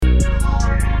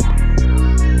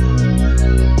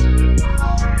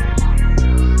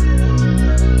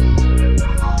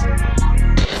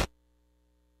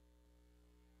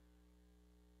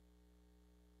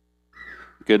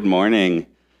Good morning.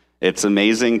 It's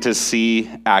amazing to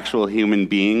see actual human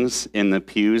beings in the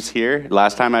pews here.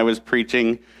 Last time I was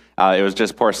preaching, it was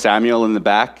just poor Samuel in the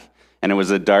back, and it was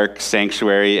a dark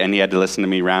sanctuary, and he had to listen to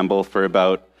me ramble for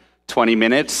about 20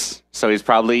 minutes. So he's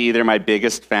probably either my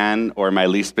biggest fan or my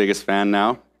least biggest fan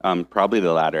now. Probably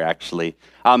the latter, actually.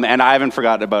 And I haven't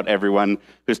forgotten about everyone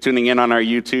who's tuning in on our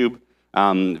YouTube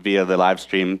via the live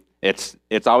stream. It's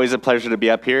always a pleasure to be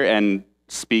up here and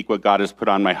speak what God has put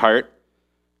on my heart.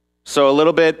 So a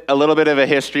little bit of a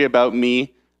history about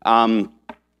me.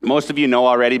 Most of you know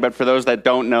already, but for those that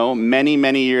don't know,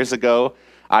 many years ago,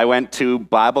 I went to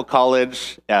Bible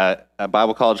college, a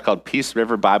Bible college called Peace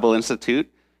River Bible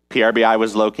Institute. PRBI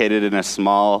was located in a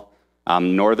small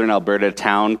northern Alberta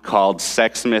town called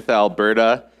Sexsmith,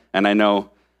 Alberta. And I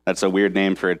know that's a weird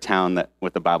name for a town that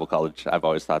with a Bible college. I've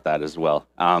always thought that as well.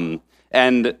 So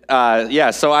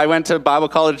I went to Bible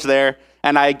college there,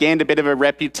 and I gained a bit of a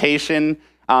reputation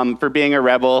for being a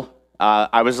rebel.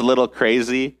 I was a little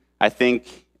crazy. I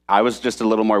think I was just a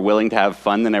little more willing to have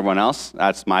fun than everyone else.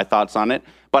 That's my thoughts on it.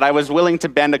 But I was willing to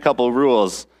bend a couple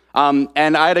rules.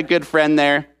 And I had a good friend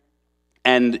there,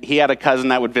 and he had a cousin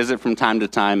that would visit from time to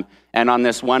time. And on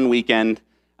this one weekend,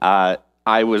 I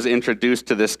was introduced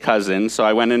to this cousin. So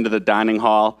I went into the dining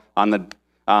hall on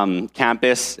the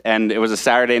campus, and it was a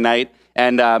Saturday night.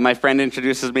 And my friend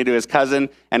introduces me to his cousin,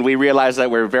 and we realized that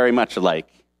we're very much alike.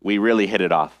 We really hit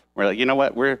it off. We're like, you know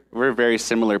what? We're very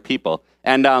similar people.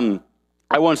 And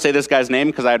I won't say this guy's name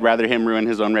because I'd rather him ruin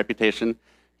his own reputation.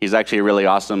 He's actually a really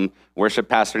awesome worship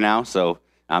pastor now. So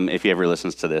if he ever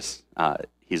listens to this,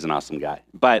 he's an awesome guy.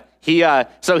 But he's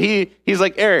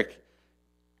like, Eric,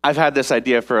 I've had this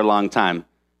idea for a long time.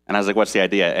 And I was like, what's the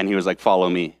idea? And he was like, follow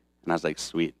me. And I was like,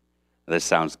 sweet. This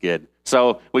sounds good.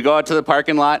 So we go out to the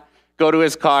parking lot, go to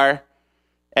his car,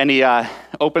 and he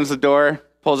opens the door,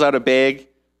 pulls out a bag,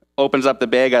 opens up the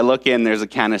bag. I look in, there's a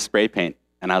can of spray paint.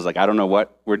 And I was like, I don't know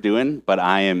what we're doing, but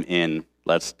I am in.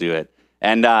 Let's do it.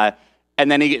 And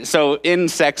then so in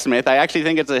Sexsmith, I actually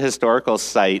think it's a historical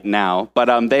site now,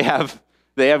 but they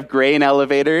have grain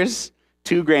elevators,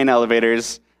 2 grain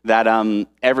elevators that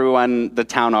the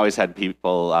town always had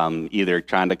people either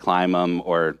trying to climb them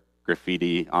or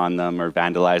graffiti on them or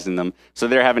vandalizing them. So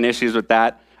they're having issues with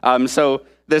that. So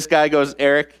this guy goes,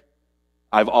 Eric,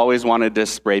 I've always wanted to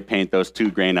spray paint those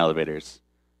 2 grain elevators.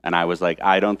 And I was like,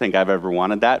 I don't think I've ever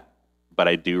wanted that, but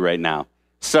I do right now.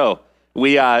 So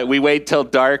we wait till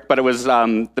dark, but it was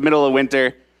the middle of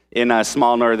winter in a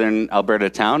small northern Alberta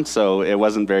town, so it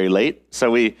wasn't very late.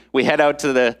 So we head out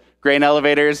to the grain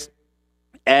elevators,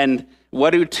 and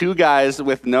what do 2 guys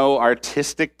with no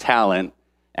artistic talent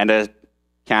and a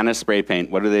can of spray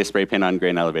paint, what do they spray paint on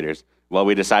grain elevators? Well,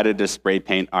 we decided to spray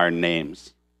paint our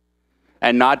names.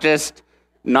 And not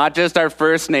just our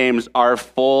first names, our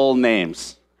full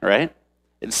names, right?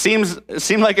 It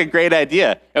seemed like a great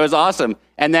idea. It was awesome.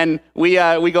 And then we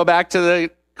go back to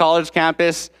the college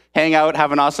campus, hang out,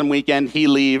 have an awesome weekend. He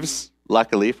leaves,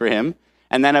 luckily for him.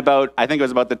 And then I think it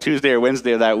was about the Tuesday or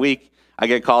Wednesday of that week, I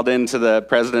get called into the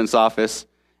president's office,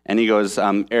 and he goes,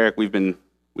 Eric, we've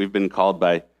been called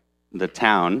by the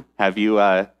town. Have you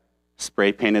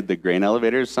spray painted the grain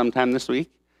elevators sometime this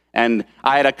week? And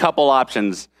I had a couple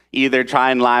options. Either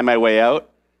try and lie my way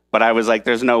out, but I was like,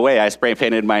 there's no way. I spray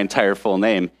painted my entire full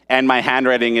name. And my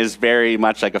handwriting is very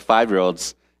much like a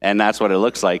 5-year-old's, and that's what it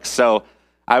looks like. So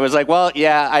I was like, well,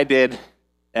 yeah, I did.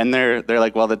 And they're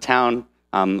like, well, the town,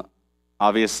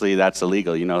 obviously that's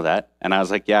illegal, you know that? And I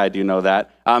was like, yeah, I do know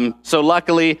that. So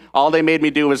luckily, all they made me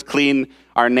do was clean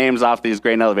our names off these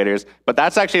grain elevators. But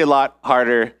that's actually a lot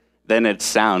harder than it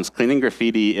sounds. Cleaning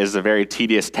graffiti is a very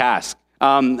tedious task.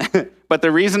 But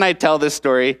the reason I tell this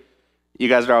story, you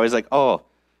guys are always like, oh,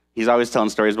 he's always telling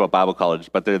stories about Bible college,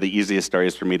 but they're the easiest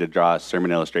stories for me to draw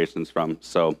sermon illustrations from.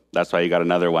 So that's why you got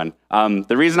another one.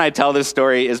 The reason I tell this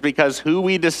story is because who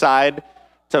we decide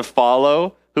to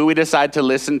follow, who we decide to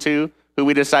listen to, who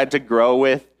we decide to grow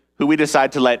with, who we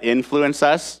decide to let influence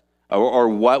us, or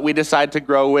what we decide to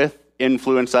grow with,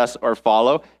 influence us, or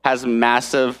follow, has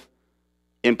massive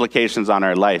implications on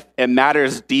our life. It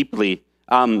matters deeply.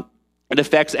 It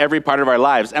affects every part of our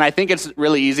lives. And I think it's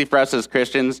really easy for us as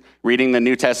Christians reading the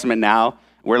New Testament now.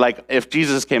 We're like, if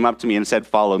Jesus came up to me and said,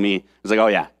 follow me, it's like, oh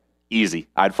yeah, easy.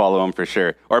 I'd follow him for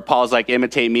sure. Or Paul's like,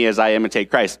 imitate me as I imitate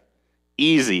Christ.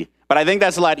 Easy. But I think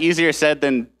that's a lot easier said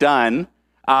than done.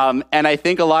 And I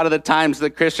think a lot of the times the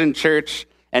Christian church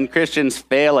and Christians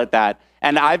fail at that.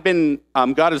 And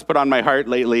God has put on my heart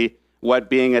lately what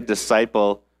being a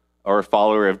disciple or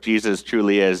follower of Jesus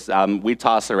truly is. We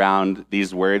toss around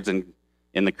these words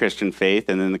in the Christian faith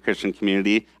and in the Christian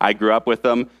community. I grew up with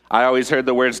them. I always heard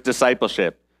the words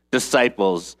discipleship,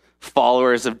 disciples,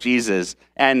 followers of Jesus.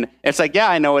 And it's like, yeah,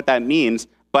 I know what that means,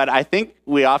 but I think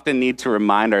we often need to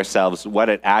remind ourselves what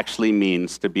it actually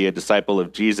means to be a disciple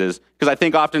of Jesus. Because I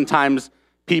think oftentimes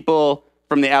people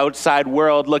from the outside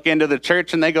world look into the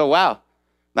church and they go, wow,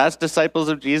 that's disciples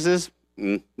of Jesus?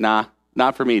 Nah,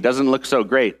 not for me. Doesn't look so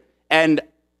great. And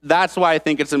that's why I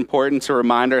think it's important to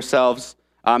remind ourselves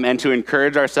and to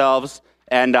encourage ourselves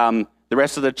and the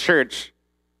rest of the church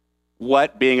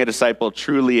what being a disciple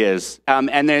truly is.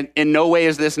 And then in no way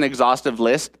is this an exhaustive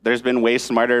list. There's been way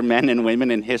smarter men and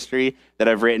women in history that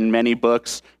have written many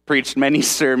books, preached many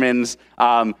sermons,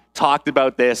 talked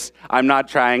about this. I'm not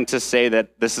trying to say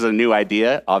that this is a new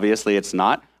idea. Obviously, it's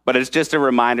not. But it's just a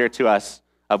reminder to us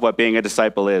of what being a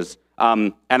disciple is.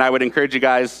 And I would encourage you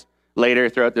guys later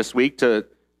throughout this week to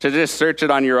just search it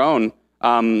on your own.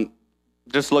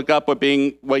 Just look up what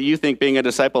you think being a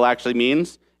disciple actually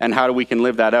means and how we can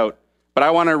live that out. But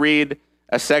I want to read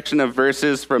a section of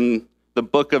verses from the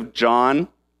book of John,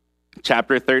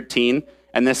 chapter 13.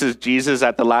 And this is Jesus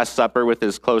at the Last Supper with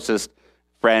his closest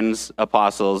friends,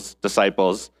 apostles,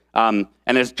 disciples. And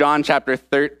it's John chapter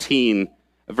 13,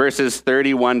 verses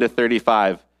 31 to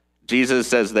 35. Jesus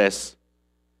says this.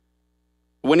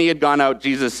 When he had gone out,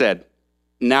 Jesus said,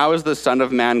 "Now is the Son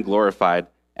of Man glorified,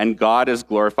 and God is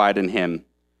glorified in him.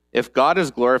 If God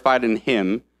is glorified in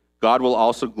him, God will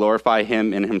also glorify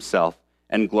him in himself,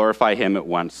 and glorify him at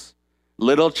once.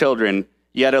 Little children,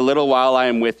 yet a little while I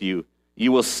am with you.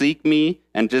 You will seek me,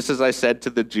 and just as I said to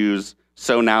the Jews,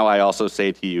 so now I also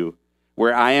say to you,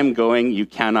 where I am going, you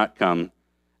cannot come.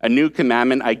 A new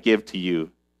commandment I give to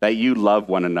you, that you love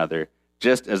one another,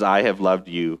 just as I have loved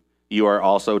you. You are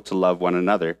also to love one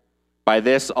another. By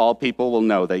this, all people will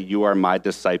know that you are my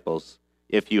disciples,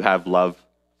 if you have love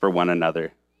for one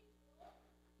another."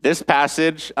 This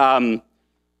passage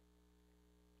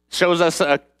shows us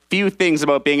a few things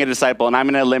about being a disciple, and I'm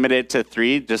going to limit it to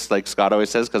 3, just like Scott always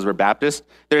says, because we're Baptist.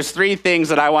 There's 3 things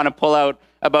that I want to pull out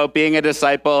about being a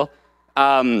disciple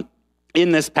in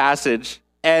this passage.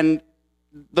 And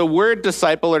the word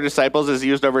disciple or disciples is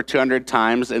used over 200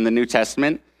 times in the New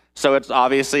Testament, so it's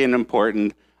obviously an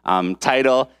important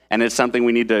title, and it's something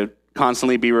we need to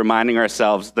constantly be reminding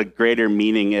ourselves the greater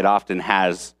meaning it often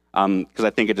has, because I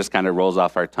think it just kind of rolls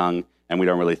off our tongue, and we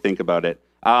don't really think about it.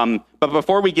 But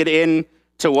before we get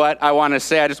into what I want to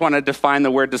say, I just want to define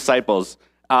the word disciples.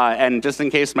 And just in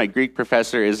case my Greek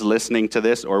professor is listening to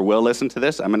this or will listen to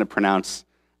this, I'm going to pronounce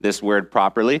this word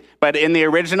properly. But in the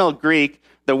original Greek,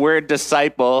 the word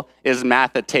disciple is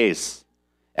mathetes.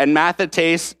 And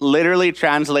mathetes literally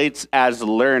translates as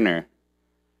learner.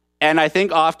 And I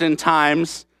think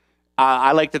oftentimes,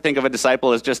 I like to think of a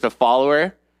disciple as just a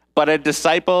follower. But a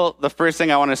disciple, the first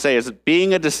thing I want to say is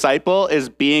being a disciple is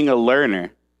being a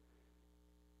learner.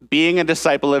 Being a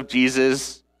disciple of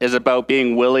Jesus is about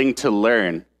being willing to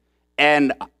learn.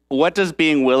 And what does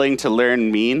being willing to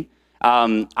learn mean?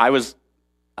 I was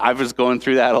going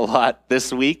through that a lot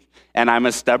this week, and I'm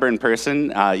a stubborn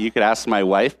person. You could ask my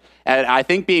wife. And I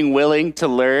think being willing to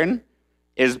learn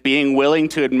is being willing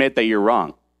to admit that you're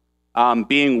wrong.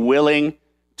 Being willing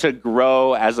to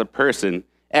grow as a person.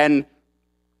 And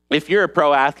if you're a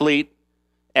pro athlete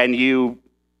and you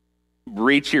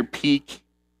reach your peak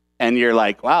and you're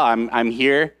like, wow, I'm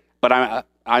here, but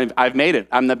I've made it.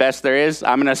 I'm the best there is.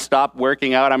 I'm going to stop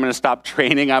working out. I'm going to stop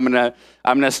training. I'm going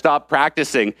to stop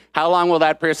practicing. How long will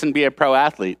that person be a pro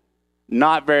athlete?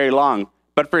 Not very long.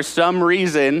 But for some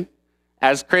reason,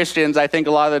 as Christians, I think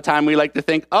a lot of the time we like to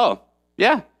think, oh,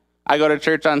 yeah, I go to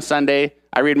church on Sunday.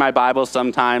 I read my Bible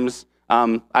sometimes.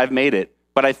 I've made it.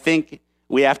 But I think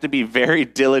we have to be very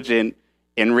diligent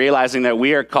in realizing that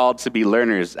we are called to be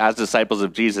learners as disciples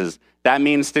of Jesus. That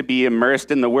means to be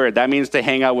immersed in the Word. That means to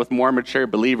hang out with more mature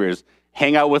believers,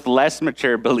 hang out with less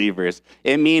mature believers.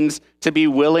 It means to be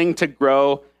willing to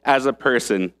grow as a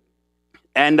person.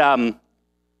 And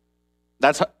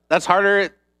that's harder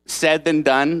said than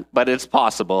done, but it's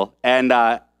possible. And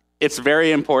it's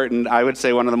very important. I would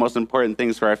say one of the most important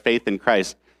things for our faith in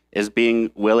Christ is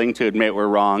being willing to admit we're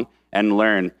wrong and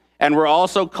learn. And we're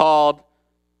also called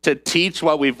to teach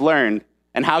what we've learned.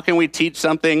 And how can we teach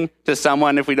something to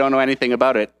someone if we don't know anything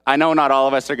about it? I know not all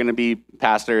of us are going to be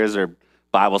pastors or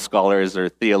Bible scholars or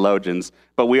theologians,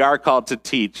 but we are called to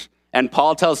teach. And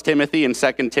Paul tells Timothy in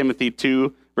 2 Timothy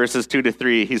 2, verses 2 to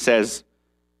 3, he says,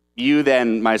 "You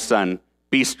then, my son,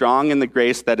 be strong in the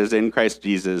grace that is in Christ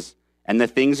Jesus, and the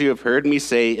things you have heard me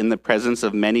say in the presence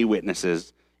of many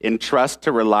witnesses, entrust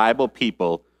to reliable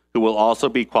people who will also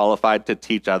be qualified to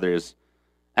teach others."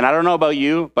 And I don't know about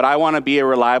you, but I want to be a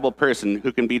reliable person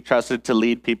who can be trusted to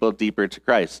lead people deeper to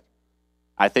Christ.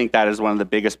 I think that is one of the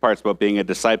biggest parts about being a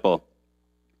disciple.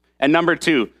 And number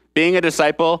 2, being a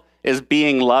disciple is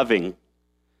being loving.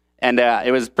 And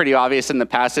it was pretty obvious in the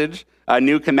passage. A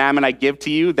new commandment I give to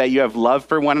you, that you have love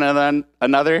for one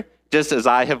another, just as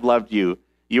I have loved you.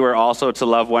 You are also to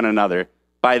love one another.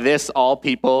 By this, all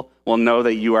people will know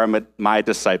that you are my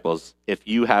disciples, if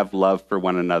you have love for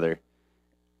one another.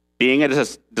 Being a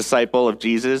disciple of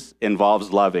Jesus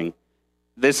involves loving.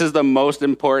 This is the most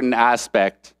important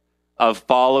aspect of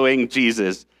following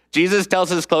Jesus. Jesus tells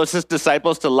his closest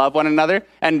disciples to love one another.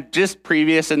 And just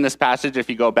previous in this passage, if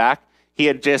you go back, he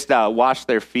had just washed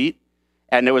their feet.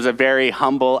 And it was a very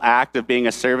humble act of being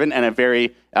a servant and a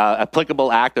very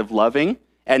applicable act of loving.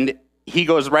 And he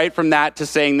goes right from that to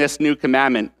saying this new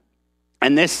commandment.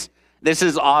 And this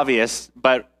is obvious,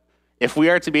 but if we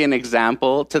are to be an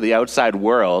example to the outside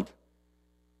world,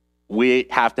 we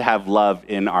have to have love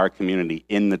in our community,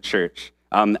 in the church.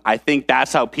 I think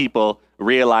that's how people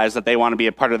realize that they want to be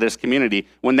a part of this community.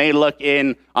 When they look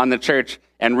in on the church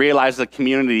and realize the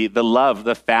community, the love,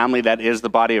 the family that is the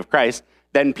body of Christ,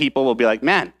 then people will be like,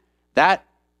 man, that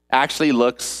actually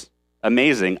looks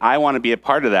amazing. I want to be a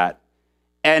part of that.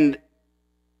 And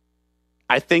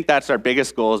I think that's our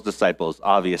biggest goal as disciples,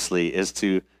 obviously, is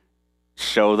to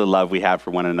show the love we have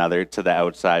for one another to the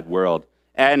outside world.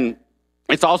 And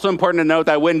it's also important to note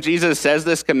that when Jesus says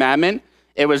this commandment,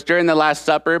 it was during the Last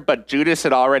Supper, but Judas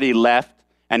had already left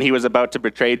and he was about to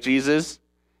betray Jesus.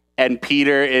 And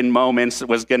Peter, in moments,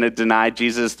 was going to deny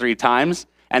Jesus 3 times.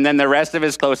 And then the rest of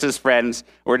his closest friends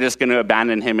were just going to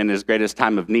abandon him in his greatest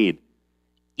time of need.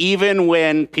 Even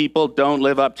when people don't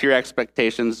live up to your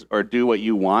expectations or do what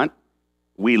you want,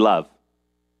 we love.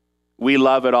 We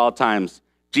love at all times.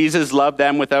 Jesus loved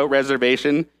them without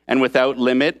reservation and without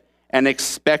limit and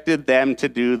expected them to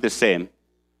do the same.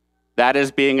 That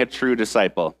is being a true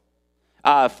disciple.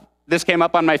 This came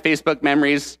up on my Facebook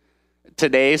memories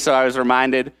today, so I was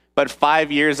reminded. But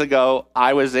 5 years ago,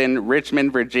 I was in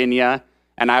Richmond, Virginia,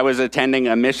 and I was attending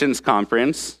a missions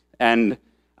conference. And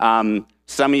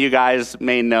some of you guys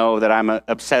may know that I'm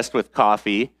obsessed with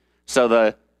coffee. So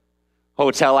the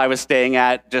hotel I was staying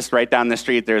at, just right down the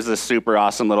street, there's this super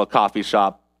awesome little coffee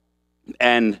shop.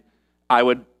 And I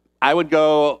would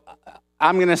go,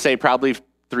 I'm going to say probably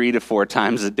 3 to 4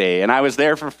 times a day. And I was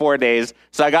there for 4 days,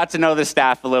 so I got to know the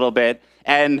staff a little bit.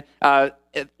 And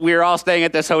we were all staying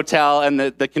at this hotel, and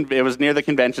it was near the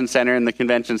convention center, and the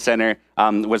convention center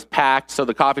was packed, so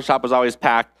the coffee shop was always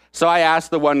packed. So I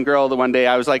asked the one girl the one day,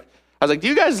 I was like, do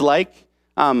you guys like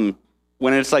when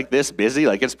it's like this busy?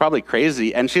 Like, it's probably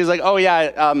crazy. And she was like, oh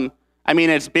yeah, I mean,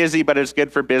 it's busy, but it's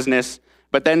good for business.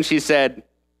 But then she said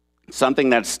something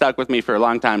that stuck with me for a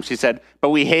long time. She said, but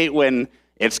we hate when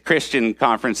it's Christian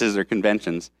conferences or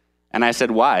conventions. And I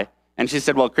said, why? And she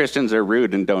said, well, Christians are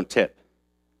rude and don't tip,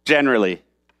 generally.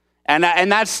 And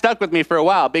that stuck with me for a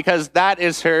while, because that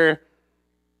is her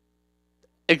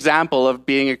example of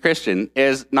being a Christian,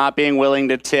 is not being willing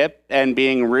to tip and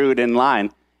being rude in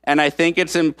line. And I think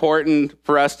it's important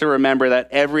for us to remember that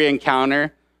every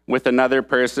encounter with another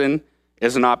person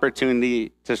is an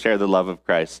opportunity to share the love of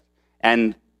Christ.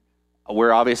 And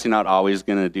we're obviously not always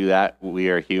going to do that. We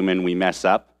are human, we mess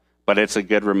up. But it's a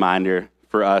good reminder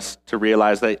for us to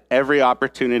realize that every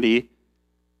opportunity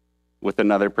with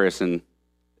another person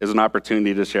is an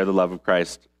opportunity to share the love of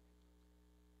Christ.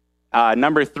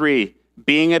 Number 3,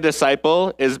 being a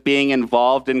disciple is being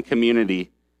involved in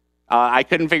community. I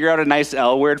couldn't figure out a nice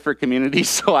L word for community,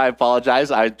 so I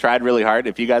apologize. I tried really hard.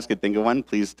 If you guys could think of one,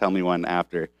 please tell me one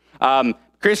after.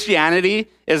 Christianity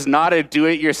is not a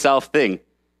do-it-yourself thing.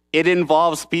 It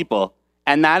involves people,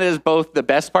 and that is both the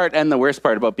best part and the worst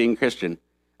part about being Christian.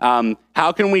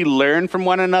 How can we learn from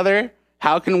one another?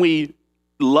 How can we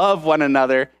love one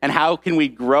another? And how can we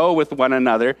grow with one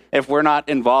another if we're not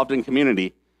involved in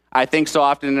community? I think so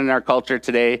often in our culture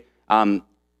today,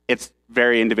 it's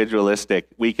very individualistic.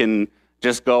 We can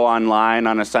just go online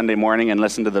on a Sunday morning and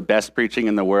listen to the best preaching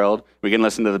in the world. We can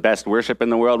listen to the best worship in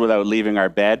the world without leaving our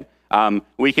bed.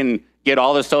 We can get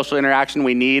all the social interaction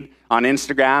we need on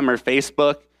Instagram or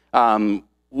Facebook.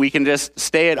 We can just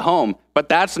stay at home. But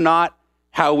that's not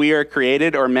how we are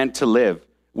created or meant to live.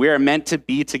 We are meant to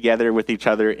be together with each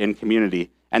other in community.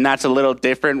 And that's a little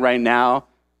different right now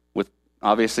with,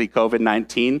 obviously,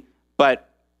 COVID-19. But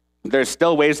there's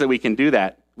still ways that we can do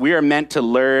that. We are meant to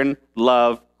learn,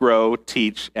 love, grow,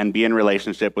 teach, and be in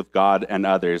relationship with God and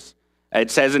others. It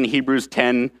says in Hebrews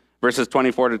 10, verses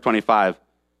 24 to 25,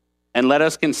 and let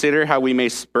us consider how we may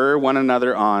spur one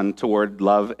another on toward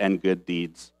love and good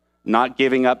deeds, not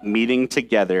giving up meeting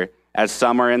together as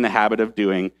some are in the habit of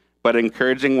doing, but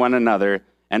encouraging one another,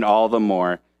 and all the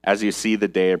more as you see the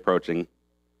day approaching.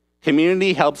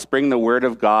 Community helps bring the word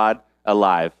of God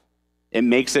alive. It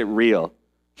makes it real.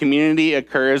 Community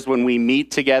occurs when we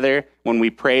meet together, when we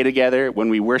pray together, when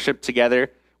we worship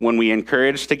together, when we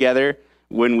encourage together,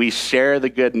 when we share the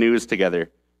good news together.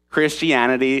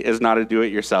 Christianity is not a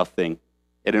do-it-yourself thing.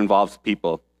 It involves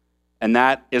people. And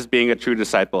that is being a true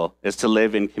disciple, is to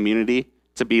live in community,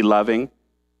 to be loving,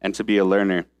 and to be a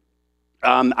learner.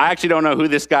 I actually don't know who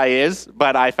this guy is,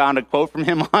 but I found a quote from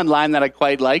him online that I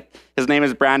quite liked. His name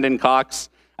is Brandon Cox.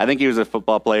 I think he was a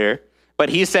football player. But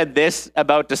he said this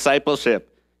about discipleship.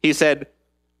 He said,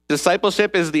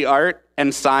 "Discipleship is the art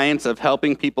and science of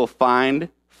helping people find,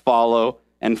 follow,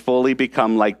 and fully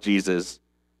become like Jesus.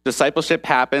 Discipleship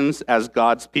happens as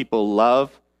God's people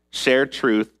love, share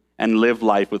truth, and live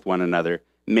life with one another,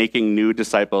 making new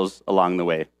disciples along the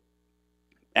way."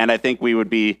 And I think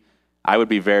I would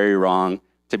be very wrong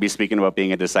to be speaking about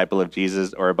being a disciple of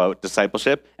Jesus or about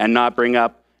discipleship and not bring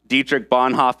up Dietrich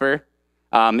Bonhoeffer.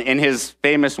 In his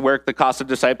famous work, The Cost of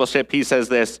Discipleship, he says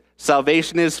this: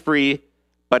 "Salvation is free,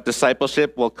 but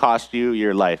discipleship will cost you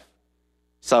your life."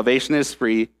 Salvation is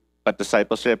free, but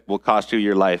discipleship will cost you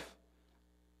your life.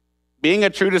 Being a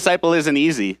true disciple isn't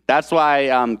easy. That's why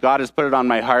God has put it on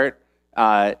my heart,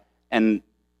 and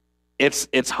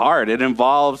it's hard. It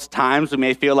involves times we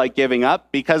may feel like giving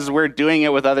up because we're doing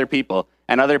it with other people,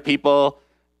 and other people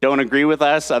don't agree with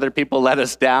us. Other people let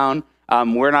us down.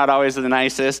 We're not always the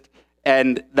nicest,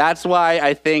 and that's why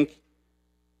I think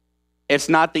it's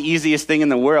not the easiest thing in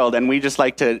the world, and we just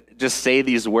like to just say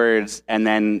these words and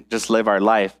then just live our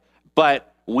life.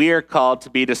 But we are called to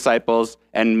be disciples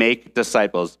and make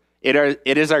disciples.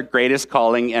 It is our greatest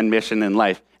calling and mission in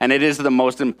life, and it is the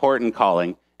most important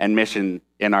calling and mission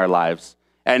in our lives.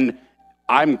 And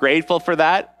I'm grateful for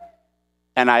that,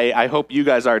 and I hope you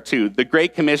guys are too. The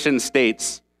Great Commission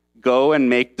states, "Go and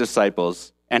make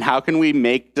disciples." And how can we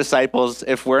make disciples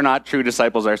if we're not true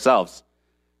disciples ourselves?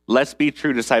 Let's be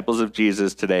true disciples of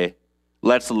Jesus today.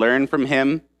 Let's learn from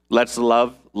him, let's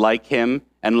love like him,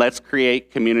 and let's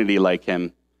create community like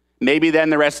him. Maybe then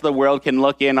the rest of the world can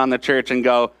look in on the church and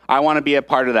go, "I want to be a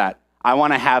part of that. I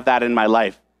want to have that in my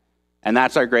life." And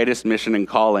that's our greatest mission and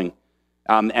calling.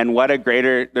 And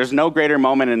there's no greater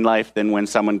moment in life than when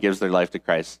someone gives their life to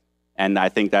Christ. And I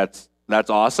think that's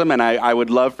awesome. And I would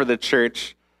love for the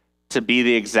church to be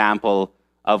the example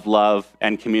of love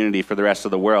and community for the rest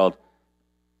of the world.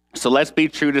 So let's be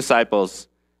true disciples.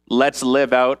 Let's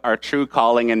live out our true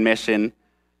calling and mission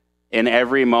in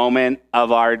every moment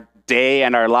of our day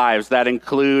and our lives. That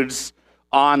includes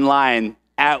online,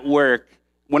 at work,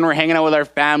 when we're hanging out with our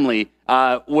family,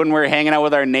 when we're hanging out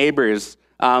with our neighbors,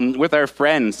 with our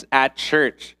friends, at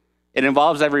church. It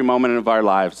involves every moment of our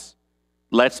lives.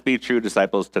 Let's be true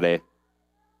disciples today.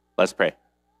 Let's pray.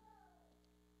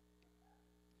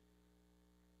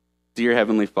 Dear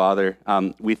Heavenly Father,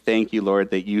 we thank you,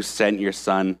 Lord, that you sent your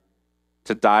Son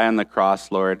to die on the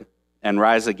cross, Lord, and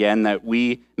rise again, that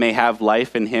we may have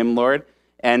life in him, Lord.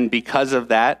 And because of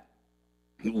that,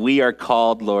 we are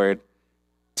called, Lord,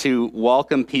 to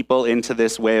welcome people into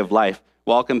this way of life,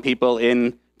 welcome people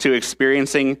into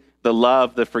experiencing the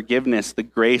love, the forgiveness, the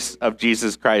grace of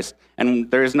Jesus Christ.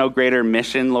 And there is no greater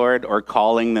mission, Lord, or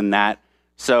calling than that.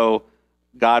 So,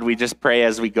 God, we just pray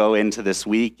as we go into this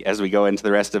week, as we go into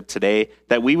the rest of today,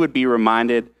 that we would be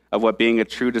reminded of what being a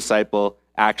true disciple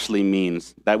actually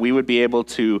means, that we would be able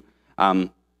to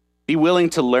be willing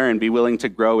to learn, be willing to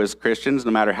grow as Christians,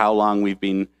 no matter how long we've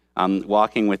been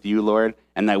walking with you, Lord,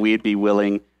 and that we'd be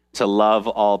willing to love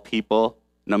all people,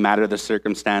 no matter the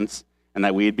circumstance, and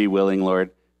that we'd be willing,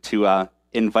 Lord, to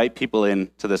invite people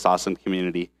into this awesome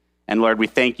community. And Lord, we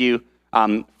thank you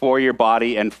for your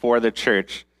body and for the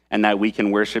church, and that we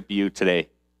can worship you today.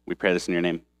 We pray this in your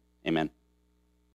name. Amen.